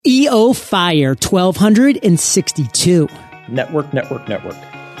EO Fire 1262. Network.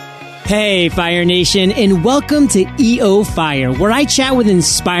 Hey, Fire Nation, and welcome to EO Fire, where I chat with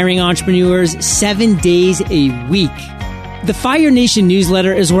inspiring entrepreneurs 7 days a week. The Fire Nation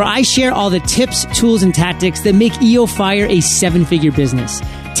newsletter is where I share all the tips, tools, and tactics that make EO Fire a seven-figure business.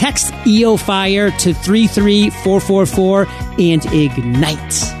 Text EO Fire to 33444 and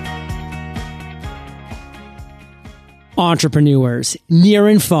ignite. Entrepreneurs, near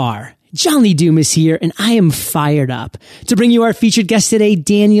and far. John Lee Dumas here, and I am fired up to bring you our featured guest today,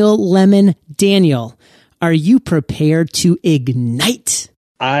 Daniel Lemin. Daniel, are you prepared to ignite?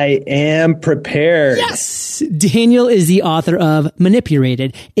 I am prepared. Yes! Daniel is the author of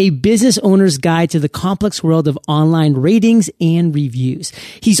Manipurated, a business owner's guide to the complex world of online ratings and reviews.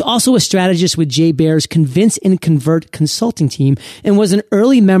 He's also a strategist with Baer's Convince and Convert consulting team and was an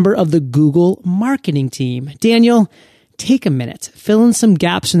early member of the Google marketing team. Daniel, take a minute, fill in some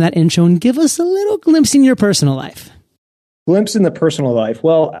gaps in that intro and give us a little glimpse in your personal life. Glimpse in the personal life.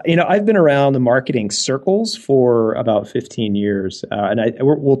 Well, I've been around the marketing circles for about 15 years. And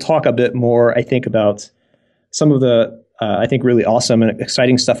we'll talk a bit more, I think, about some of the, I think, really awesome and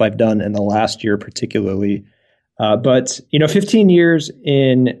exciting stuff I've done in the last year particularly. But 15 years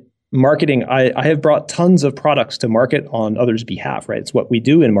in marketing, I have brought tons of products to market on others' behalf, right? It's what we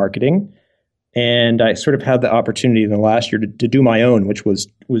do in marketing. And I sort of had the opportunity in the last year to do my own, which was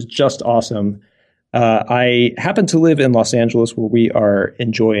just awesome. I happen to live in Los Angeles, where we are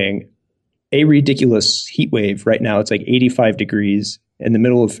enjoying a ridiculous heat wave right now. It's like 85 degrees in the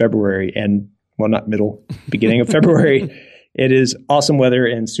middle of February, and well, not middle, beginning of February. It is awesome weather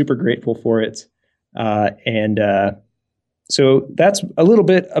and super grateful for it. So that's a little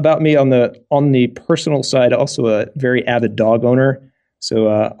bit about me on the personal side. Also a very avid dog owner. So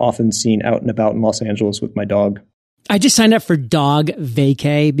often seen out and about in Los Angeles with my dog. I just signed up for Dog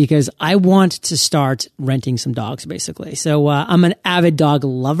Vacay because I want to start renting some dogs, basically. So I'm an avid dog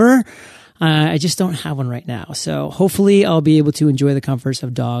lover. I just don't have one right now. So hopefully I'll be able to enjoy the comforts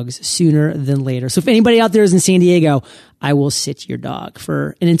of dogs sooner than later. So if anybody out there is in San Diego, I will sit your dog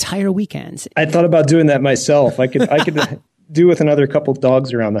for an entire weekend. I thought about doing that myself. I could do with another couple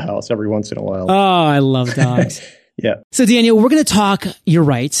dogs around the house every once in a while. Oh, I love dogs. Yeah. So Daniel, we're going to talk, you're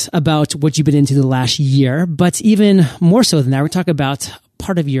right, about what you've been into the last year, but even more so than that, we're talking about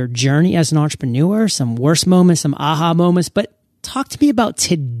part of your journey as an entrepreneur, some worst moments, some aha moments, but talk to me about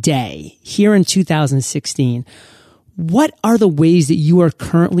today, here in 2016. What are the ways that you are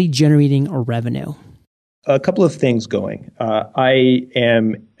currently generating a revenue? A couple of things going. I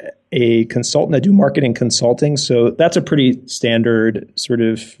am a consultant. I do marketing consulting. So that's a pretty standard sort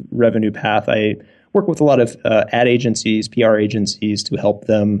of revenue path. I work with a lot of ad agencies, PR agencies to help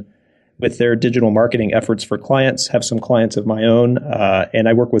them with their digital marketing efforts for clients, have some clients of my own. And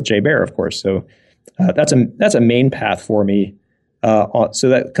I work with Baer, of course. So that's a main path for me. So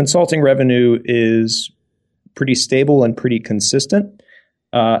that consulting revenue is pretty stable and pretty consistent.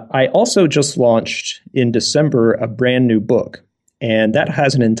 I also just launched in December a brand new book, and that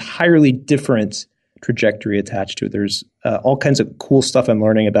has an entirely different trajectory attached to it. There's all kinds of cool stuff I'm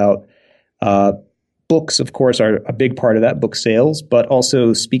learning about. Books, of course, are a big part of that, book sales, but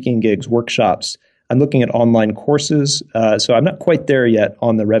also speaking gigs, workshops. I'm looking at online courses. So I'm not quite there yet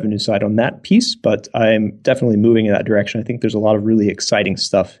on the revenue side on that piece, but I'm definitely moving in that direction. I think there's a lot of really exciting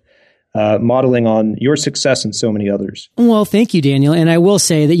stuff modeling on your success and so many others. Well, thank you, Daniel. And I will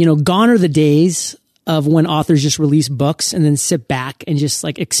say that, gone are the days of when authors just release books and then sit back and just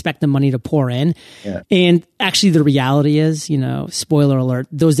expect the money to pour in. Yeah. And actually the reality is, spoiler alert,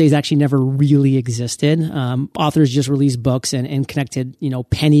 those days actually never really existed. Authors just released books and connected,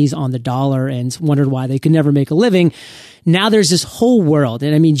 pennies on the dollar and wondered why they could never make a living. Now there's this whole world.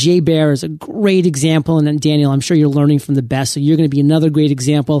 And I mean, Baer is a great example. And then Daniel, I'm sure you're learning from the best. So you're going to be another great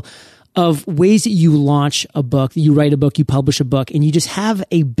example of ways that you launch a book, you write a book, you publish a book, and you just have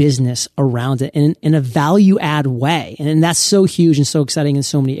a business around it in a value add way. And that's so huge and so exciting in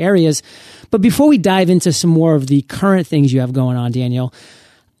so many areas. But before we dive into some more of the current things you have going on, Daniel,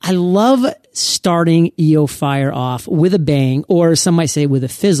 I love starting EO Fire off with a bang, or some might say with a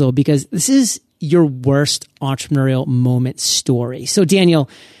fizzle, because this is your worst entrepreneurial moment story. So Daniel,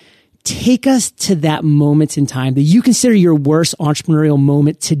 take us to that moment in time that you consider your worst entrepreneurial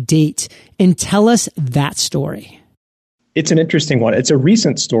moment to date and tell us that story. It's an interesting one. It's a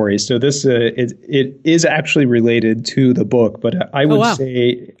recent story. So this it is actually related to the book, but I would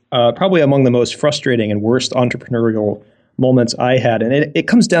say probably among the most frustrating and worst entrepreneurial moments I had. And it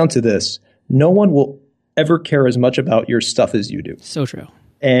comes down to this. No one will ever care as much about your stuff as you do. So true.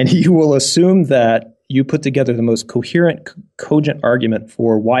 And you will assume that you put together the most coherent, cogent argument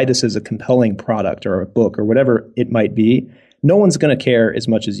for why this is a compelling product or a book or whatever it might be, no one's going to care as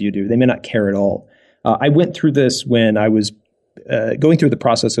much as you do. They may not care at all. I went through this when I was going through the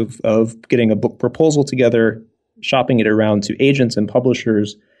process of getting a book proposal together, shopping it around to agents and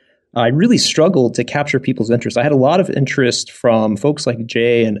publishers. I really struggled to capture people's interest. I had a lot of interest from folks like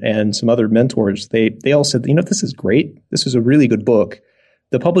Jay and some other mentors. They all said, this is great. This is a really good book.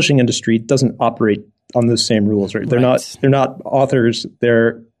 The publishing industry doesn't operate on those same rules, right? They're not authors.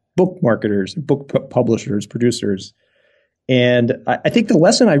 They're book marketers, book publishers, producers. And I think the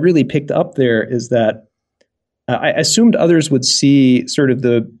lesson I really picked up there is that I assumed others would see sort of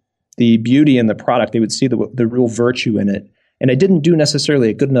the beauty in the product. They would see the real virtue in it. And I didn't do necessarily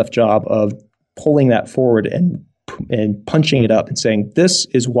a good enough job of pulling that forward and punching it up and saying, this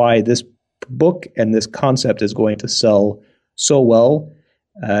is why this book and this concept is going to sell so well,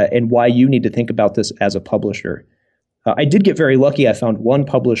 and why you need to think about this as a publisher. I did get very lucky. I found one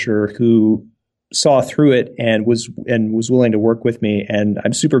publisher who saw through it and was willing to work with me, and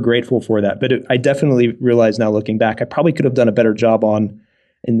I'm super grateful for that. But I definitely realize now, looking back, I probably could have done a better job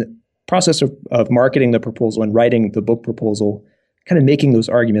in the process of marketing the proposal and writing the book proposal, kind of making those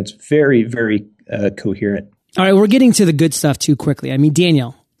arguments very, very coherent. All right, we're getting to the good stuff too quickly. I mean,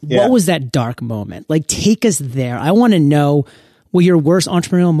 Daniel, what was that dark moment? Like, take us there. I want to know what your worst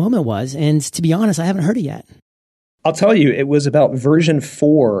entrepreneurial moment was. And to be honest, I haven't heard it yet. I'll tell you, it was about version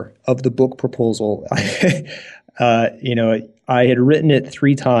 4 of the book proposal. I had written it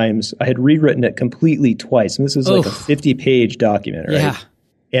 3 times. I had rewritten it completely twice. And this is like a 50-page document, right? Yeah.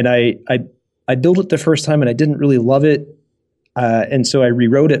 And I built it the first time and I didn't really love it. And so I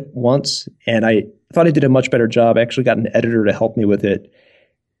rewrote it once and I thought I did a much better job. I actually got an editor to help me with it.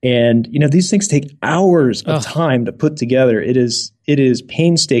 And, these things take hours of time to put together. It is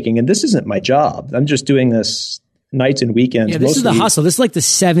painstaking. And this isn't my job. I'm just doing this nights and weekends. Yeah, this is the hustle. This is like the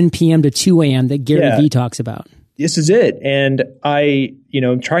 7 p.m. to 2 a.m. that Gary Vee talks about. This is it. And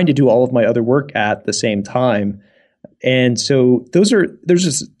I'm trying to do all of my other work at the same time. And so there's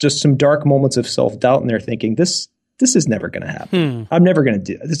just some dark moments of self-doubt in there thinking, this is never going to happen. I'm never going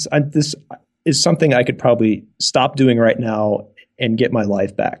to do this. This is something I could probably stop doing right now and get my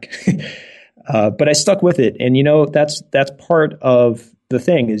life back. But I stuck with it. And, that's part of the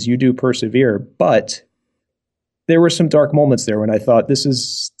thing is you do persevere. But there were some dark moments there when I thought, this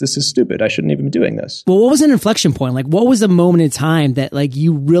is stupid. I shouldn't even be doing this. Well, what was an inflection point? Like, what was a moment in time that like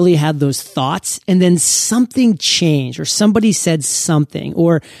you really had those thoughts and then something changed or somebody said something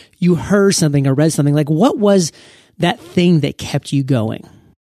or you heard something or read something? Like, what was that thing that kept you going?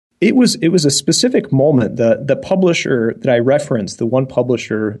 It was a specific moment. The publisher that I referenced, the one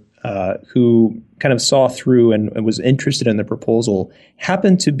publisher who kind of saw through and was interested in the proposal,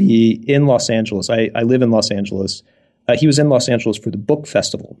 happened to be in Los Angeles. I live in Los Angeles. He was in Los Angeles for the book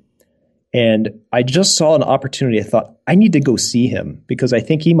festival. And I just saw an opportunity. I thought, I need to go see him because I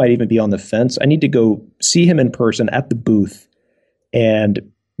think he might even be on the fence. I need to go see him in person at the booth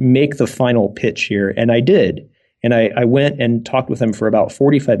and make the final pitch here. And I did. And I went and talked with him for about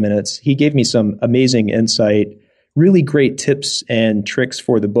 45 minutes. He gave me some amazing insight, really great tips and tricks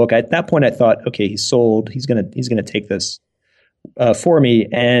for the book. At that point, I thought, okay, he's sold. He's gonna take this for me.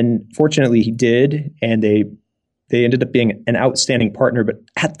 And fortunately, he did. And they ended up being an outstanding partner. But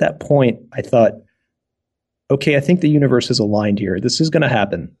at that point, I thought, okay, I think the universe is aligned here. This is going to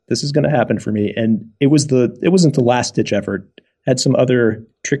happen. This is going to happen for me. And it wasn't the last ditch effort. I had some other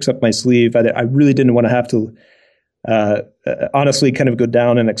tricks up my sleeve. I really didn't want to have to. Honestly kind of go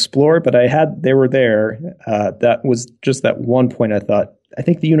down and explore, but they were there. That was just that one point I thought, I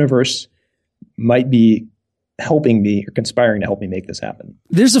think the universe might be helping me or conspiring to help me make this happen.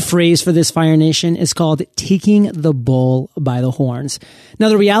 There's a phrase for this, Fire Nation. It's called taking the bull by the horns. Now,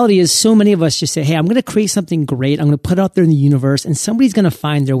 the reality is so many of us just say, hey, I'm going to create something great. I'm going to put it out there in the universe and somebody's going to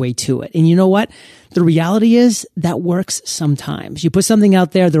find their way to it. And you know what? The reality is that works sometimes. You put something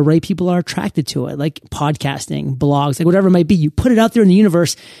out there, the right people are attracted to it, like podcasting, blogs, like whatever it might be. You put it out there in the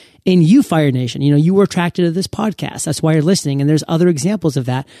universe and you, Fire Nation, you were attracted to this podcast. That's why you're listening. And there's other examples of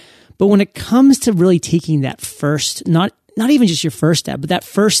that. But when it comes to really taking that first, not even just your first step, but that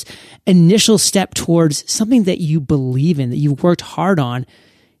first initial step towards something that you believe in, that you've worked hard on,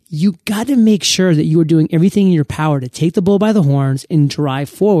 you got to make sure that you are doing everything in your power to take the bull by the horns and drive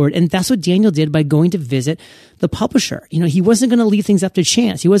forward. And that's what Daniel did by going to visit the publisher. He wasn't going to leave things up to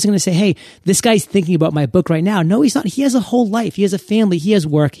chance. He wasn't going to say, hey, this guy's thinking about my book right now. No, he's not. He has a whole life. He has a family. He has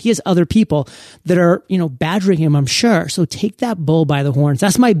work. He has other people that are, badgering him, I'm sure. So take that bull by the horns.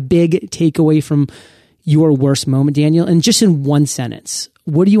 That's my big takeaway from your worst moment, Daniel? And just in one sentence,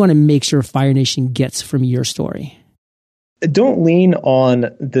 what do you want to make sure Fire Nation gets from your story? Don't lean on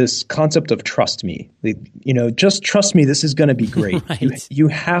this concept of trust me. Just trust me. This is going to be great. Right. You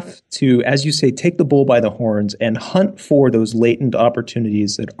have to, as you say, take the bull by the horns and hunt for those latent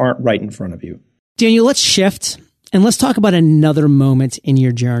opportunities that aren't right in front of you. Daniel, let's shift and let's talk about another moment in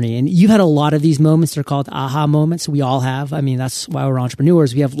your journey. And you've had a lot of these moments. They're called aha moments. We all have. I mean, that's why we're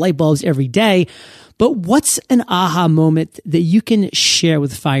entrepreneurs. We have light bulbs every day. But what's an aha moment that you can share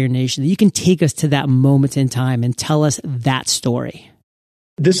with Fire Nation, that you can take us to that moment in time and tell us that story?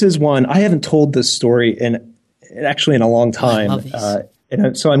 This is one, I haven't told this story in a long time. I love these.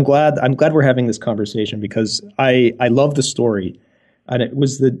 And so I'm glad we're having this conversation because I love the story. And it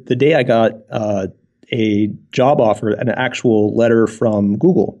was the day I got a job offer, an actual letter from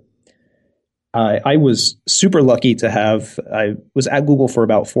Google. I was super lucky I was at Google for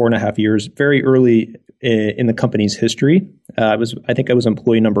about 4.5 years, very early in the company's history. I think I was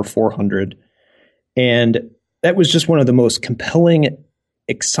employee number 400. And that was just one of the most compelling,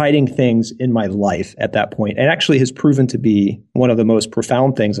 exciting things in my life at that point. And actually has proven to be one of the most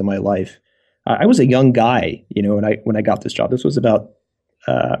profound things in my life. I was a young guy, when I got this job. This was about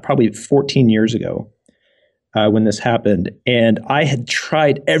probably 14 years ago. When this happened, and I had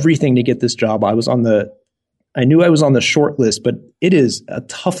tried everything to get this job. I knew I was on the short list, but it is a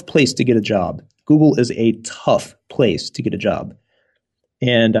tough place to get a job. Google is a tough place to get a job.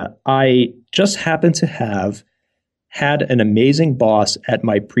 And I just happened to have had an amazing boss at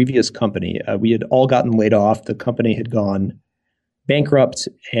my previous company. We had all gotten laid off. The company had gone bankrupt,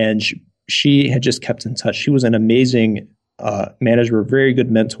 and she had just kept in touch. She was an amazing manager, a very good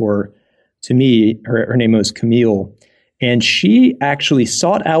mentor to me. Her name was Camille, and she actually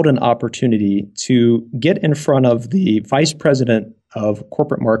sought out an opportunity to get in front of the vice president of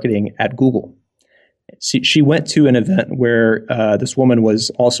corporate marketing at Google. She went to an event where this woman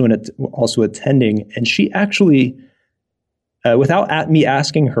was also attending, and she actually, without me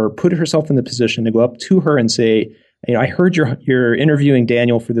asking her, put herself in the position to go up to her and say, I heard you're interviewing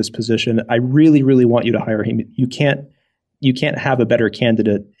Daniel for this position. I really, really want you to hire him. You can't have a better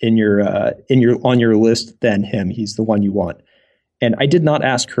candidate on your list than him. He's the one you want. And I did not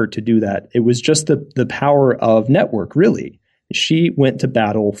ask her to do that. It was just the power of network, really. She went to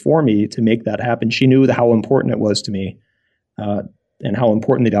battle for me to make that happen. She knew how important it was to me, and how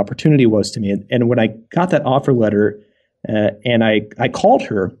important the opportunity was to me. And when I got that offer letter, and I called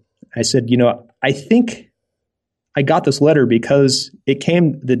her, I said, I think I got this letter because it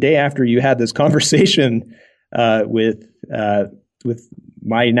came the day after you had this conversation with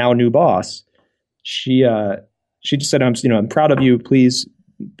my now new boss. She just said, I'm proud of you. Please,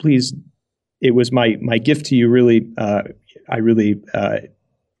 it was my gift to you. Really, I really,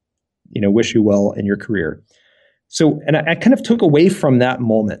 wish you well in your career. So, and I kind of took away from that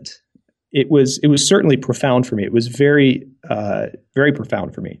moment. It was certainly profound for me. It was very, very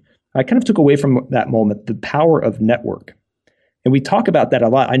profound for me. I kind of took away from that moment the power of network. And we talk about that a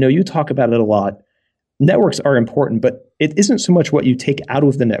lot. I know you talk about it a lot. Networks are important, but it isn't so much what you take out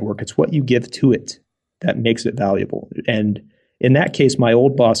of the network. It's what you give to it that makes it valuable. And in that case, my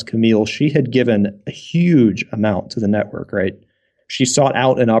old boss, Camille, she had given a huge amount to the network, right? She sought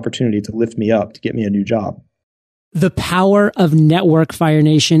out an opportunity to lift me up, to get me a new job. The power of network, Fire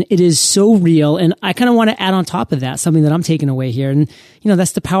Nation. It is so real. And I kind of want to add on top of that something that I'm taking away here. And,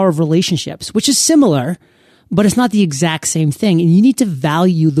 that's the power of relationships, which is similar, but it's not the exact same thing. And you need to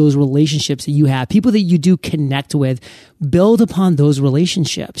value those relationships that you have, people that you do connect with, build upon those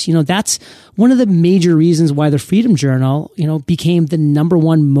relationships. That's one of the major reasons why the Freedom Journal, became the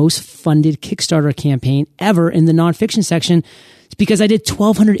 #1 most funded Kickstarter campaign ever in the nonfiction section. It's because I did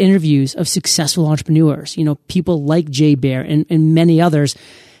 1,200 interviews of successful entrepreneurs, people like Baer and many others.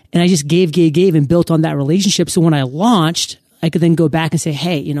 And I just gave and built on that relationship. So when I launched, I could then go back and say,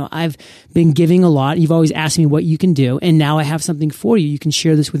 hey, I've been giving a lot. You've always asked me what you can do. And now I have something for you. You can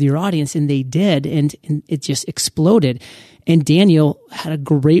share this with your audience. And they did. And it just exploded. And Daniel had a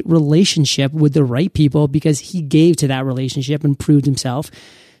great relationship with the right people because he gave to that relationship and proved himself.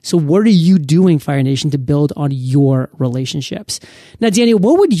 So what are you doing, Fire Nation, to build on your relationships? Now, Daniel,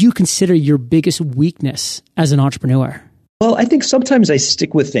 what would you consider your biggest weakness as an entrepreneur? Well, I think sometimes I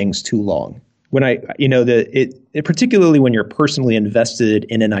stick with things too long. When particularly when you're personally invested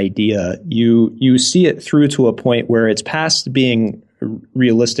in an idea, you see it through to a point where it's past being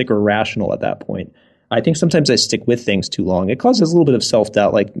realistic or rational at that point. I think sometimes I stick with things too long. It causes a little bit of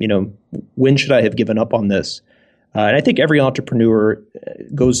self-doubt, like, when should I have given up on this? And I think every entrepreneur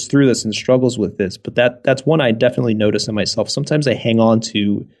goes through this and struggles with this, but that's one I definitely notice in myself. Sometimes I hang on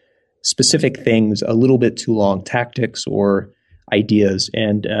to specific things a little bit too long, tactics or ideas.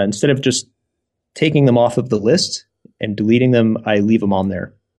 And instead of just taking them off of the list and deleting them, I leave them on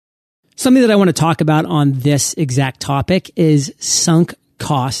there. Something that I want to talk about on this exact topic is sunk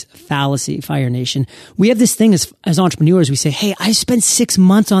cost fallacy, Fire Nation. We have this thing as entrepreneurs. We say, hey, I spent 6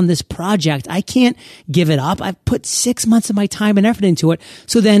 months on this project. I can't give it up. I've put 6 months of my time and effort into it.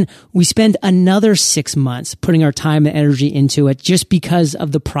 So then we spend another 6 months putting our time and energy into it just because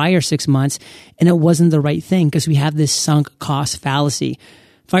of the prior 6 months. And it wasn't the right thing because we have this sunk cost fallacy.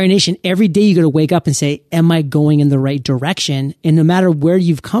 Fire Nation, every day you got to wake up and say, am I going in the right direction? And no matter where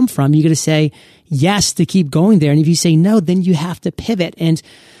you've come from, you got to say yes to keep going there. And if you say no, then you have to pivot. And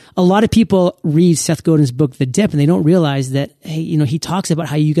a lot of people read Seth Godin's book, The Dip, and they don't realize that, hey, he talks about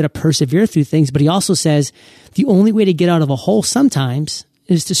how you got to persevere through things, but he also says the only way to get out of a hole sometimes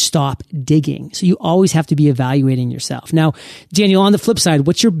is to stop digging. So you always have to be evaluating yourself. Now, Daniel, on the flip side,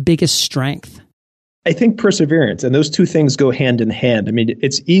 what's your biggest strength? I think perseverance, and those two things go hand in hand. I mean,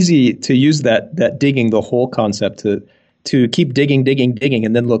 it's easy to use that digging the hole concept to keep digging,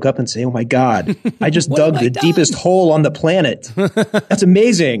 and then look up and say, oh my God, I just dug the deepest hole on the planet. That's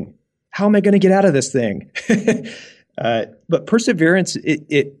amazing. How am I going to get out of this thing? But perseverance,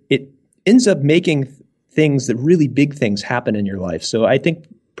 it ends up making things, that really big things happen in your life. So I think,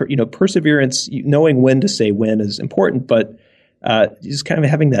 perseverance, knowing when to say when is important, but just kind of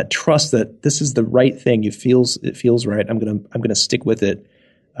having that trust that this is the right thing. It feels right. I'm gonna stick with it.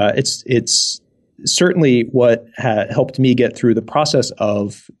 It's certainly what helped me get through the process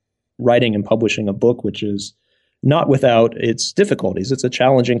of writing and publishing a book, which is not without its difficulties. It's a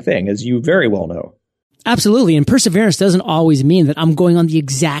challenging thing, as you very well know. Absolutely. And perseverance doesn't always mean that I'm going on the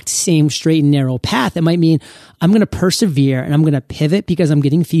exact same straight and narrow path. It might mean I'm going to persevere and I'm going to pivot because I'm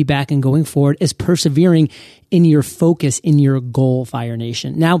getting feedback and going forward, is persevering in your focus, in your goal, Fire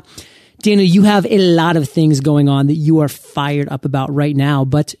Nation. Now, Daniel, you have a lot of things going on that you are fired up about right now,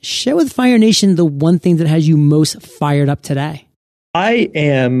 but share with Fire Nation the one thing that has you most fired up today. I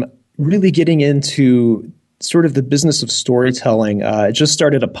am really getting into sort of the business of storytelling. I just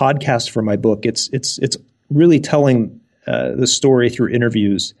started a podcast for my book. It's really telling the story through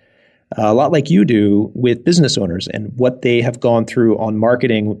interviews, a lot like you do with business owners and what they have gone through on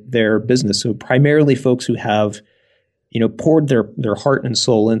marketing their business. So primarily folks who have, poured their heart and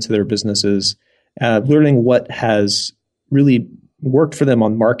soul into their businesses, learning what has really worked for them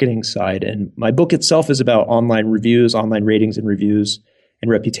on marketing side. And my book itself is about online reviews, online ratings and reviews,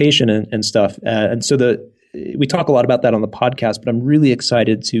 and reputation and stuff. And so we talk a lot about that on the podcast, but I'm really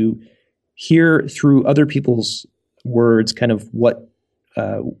excited to hear through other people's words kind of what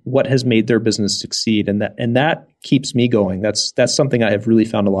has made their business succeed. And that keeps me going. That's something I have really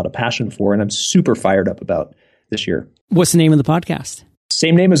found a lot of passion for, and I'm super fired up about this year. What's the name of the podcast?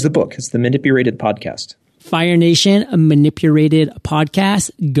 Same name as the book. It's the Manipurated podcast. Fire Nation, a Manipurated podcast.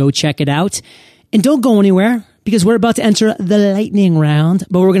 Go check it out. And don't go anywhere, because we're about to enter the lightning round,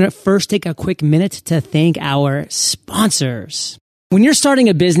 but we're going to first take a quick minute to thank our sponsors. When you're starting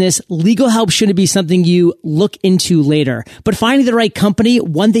a business, legal help shouldn't be something you look into later. But finding the right company,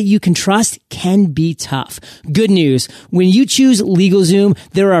 one that you can trust, can be tough. Good news. When you choose LegalZoom,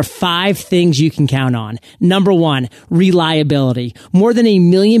 there are 5 things you can count on. Number 1, reliability. More than 1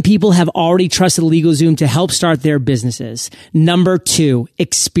 million people have already trusted LegalZoom to help start their businesses. Number 2,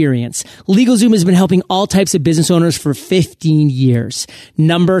 experience. LegalZoom has been helping all types of business owners for 15 years.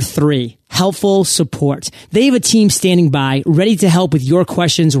 Number 3, helpful support. They have a team standing by, ready to help with your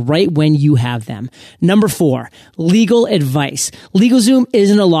questions right when you have them. Number 4, legal advice. LegalZoom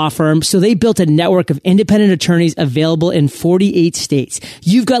isn't a law firm, so they built a network of independent attorneys available in 48 states.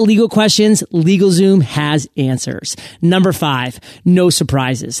 You've got legal questions, LegalZoom has answers. Number 5, no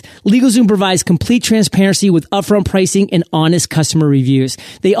surprises. LegalZoom provides complete transparency with upfront pricing and honest customer reviews.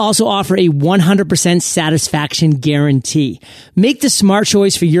 They also offer a 100% satisfaction guarantee. Make the smart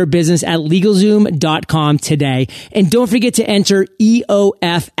choice for your business at LegalZoom.com today. And don't forget to enter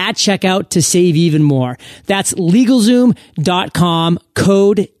EOF at checkout to save even more. That's LegalZoom.com,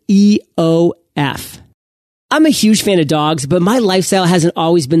 code EOF. I'm a huge fan of dogs, but my lifestyle hasn't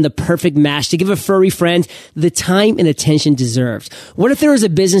always been the perfect match to give a furry friend the time and attention deserved. What if there was a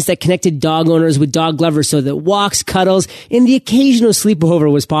business that connected dog owners with dog lovers so that walks, cuddles, and the occasional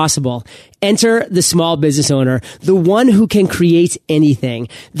sleepover was possible? Enter the small business owner, the one who can create anything.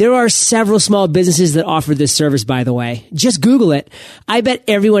 There are several small businesses that offer this service, by the way. Just Google it. I bet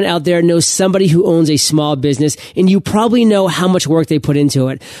everyone out there knows somebody who owns a small business, and you probably know how much work they put into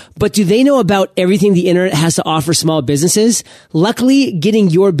it. But do they know about everything the internet has to offer small businesses? Luckily, getting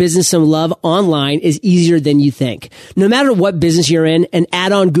your business some love online is easier than you think. No matter what business you're in, an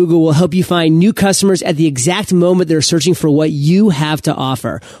ad on Google will help you find new customers at the exact moment they're searching for what you have to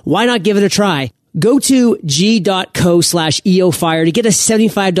offer. Why not give it a try? Go to g.co/eofire to get a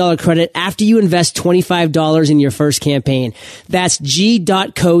 $75 credit after you invest $25 in your first campaign. That's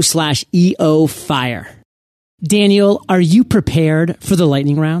g.co/eofire. Daniel, are you prepared for the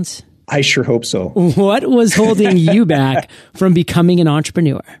lightning rounds? I sure hope so. What was holding you back from becoming an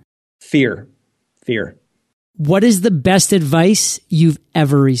entrepreneur? Fear. What is the best advice you've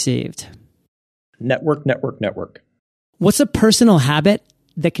ever received? Network. What's a personal habit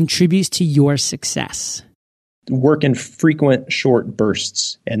that contributes to your success? Work in frequent, short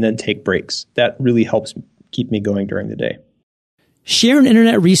bursts and then take breaks. That really helps keep me going during the day. Share an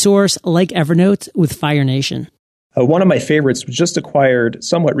internet resource like Evernote with Fire Nation. One of my favorites was just acquired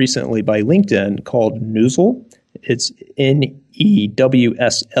somewhat recently by LinkedIn called Newsle. It's Newsle,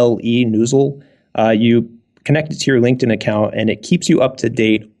 Newsle. You connect it to your LinkedIn account and it keeps you up to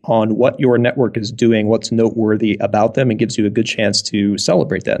date on what your network is doing, what's noteworthy about them, and gives you a good chance to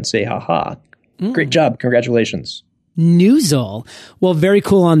celebrate that and say, haha, great job, congratulations. Newsle. Well, very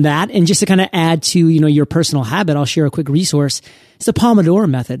cool on that. And just to kind of add to, your personal habit, I'll share a quick resource. It's the Pomodoro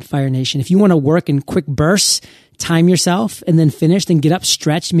method, Fire Nation. If you want to work in quick bursts, time yourself and then finish, then get up,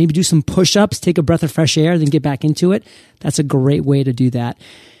 stretch, maybe do some push-ups, take a breath of fresh air, then get back into it. That's a great way to do that.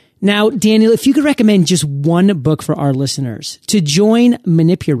 Now, Daniel, if you could recommend just one book for our listeners to join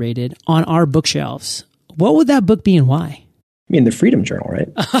Manipurated on our bookshelves, what would that book be and why? I mean, the Freedom Journal, right?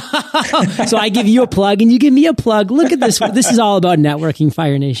 So I give you a plug and you give me a plug. Look at this. This is all about networking,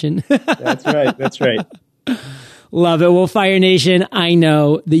 Fire Nation. That's right. Love it. Well, Fire Nation, I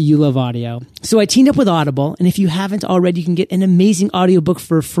know that you love audio. So I teamed up with Audible. And if you haven't already, you can get an amazing audiobook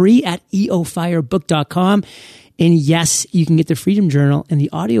for free at eofirebook.com. And yes, you can get the Freedom Journal in the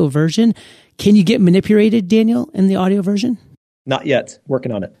audio version. Can you get Manipurated, Daniel, in the audio version? Not yet.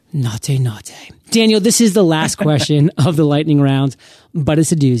 Working on it. Naughty. Daniel, this is the last question of the lightning round, but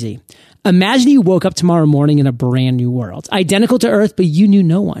it's a doozy. Imagine you woke up tomorrow morning in a brand new world, identical to Earth, but you knew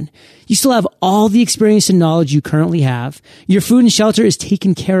no one. You still have all the experience and knowledge you currently have. Your food and shelter is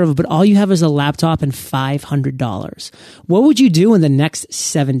taken care of, but all you have is a laptop and $500. What would you do in the next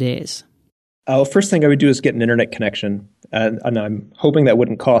 7 days? First thing I would do is get an internet connection. And I'm hoping that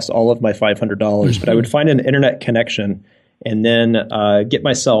wouldn't cost all of my $500, but I would find an internet connection and then get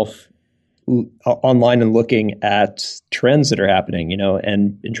myself online and looking at trends that are happening,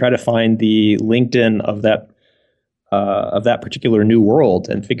 and try to find the LinkedIn of that particular new world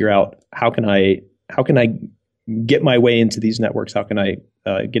and figure out how can I get my way into these networks? How can I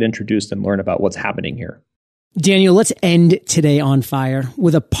get introduced and learn about what's happening here? Daniel, let's end today on fire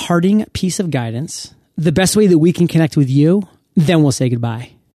with a parting piece of guidance. The best way that we can connect with you, then we'll say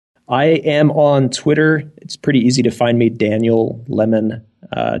goodbye. I am on Twitter. It's pretty easy to find me, Daniel Lemin,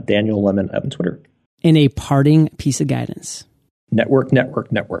 on Twitter. And a parting piece of guidance. Network.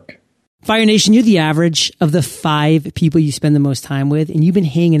 Fire Nation, you're the average of the 5 people you spend the most time with, and you've been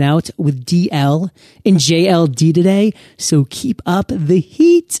hanging out with DL and JLD today, so keep up the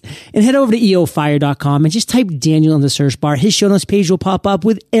heat. And head over to eofire.com and just type Daniel in the search bar. His show notes page will pop up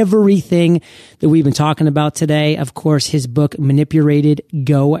with everything that we've been talking about today. Of course, his book, Manipurated.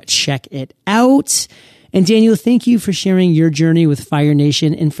 Go check it out. And Daniel, thank you for sharing your journey with Fire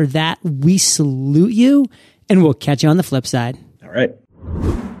Nation, and for that, we salute you, and we'll catch you on the flip side. All right.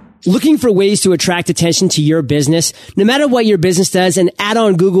 Looking for ways to attract attention to your business? No matter what your business does, an ad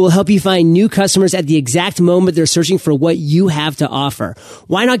on Google will help you find new customers at the exact moment they're searching for what you have to offer.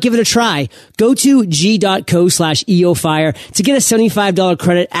 Why not give it a try? Go to g.co/eofire to get a $75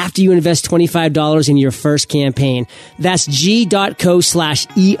 credit after you invest $25 in your first campaign. That's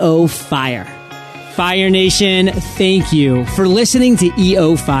g.co/eofire. Fire Nation, thank you for listening to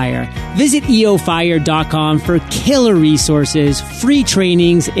EO Fire. Visit eofire.com for killer resources, free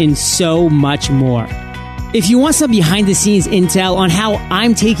trainings, and so much more. If you want some behind the scenes intel on how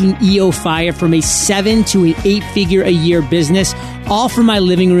I'm taking EO Fire from a 7 to an 8-figure a year business, all from my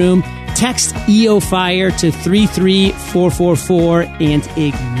living room, text EO Fire to 33444 and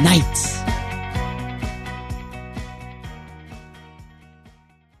ignite.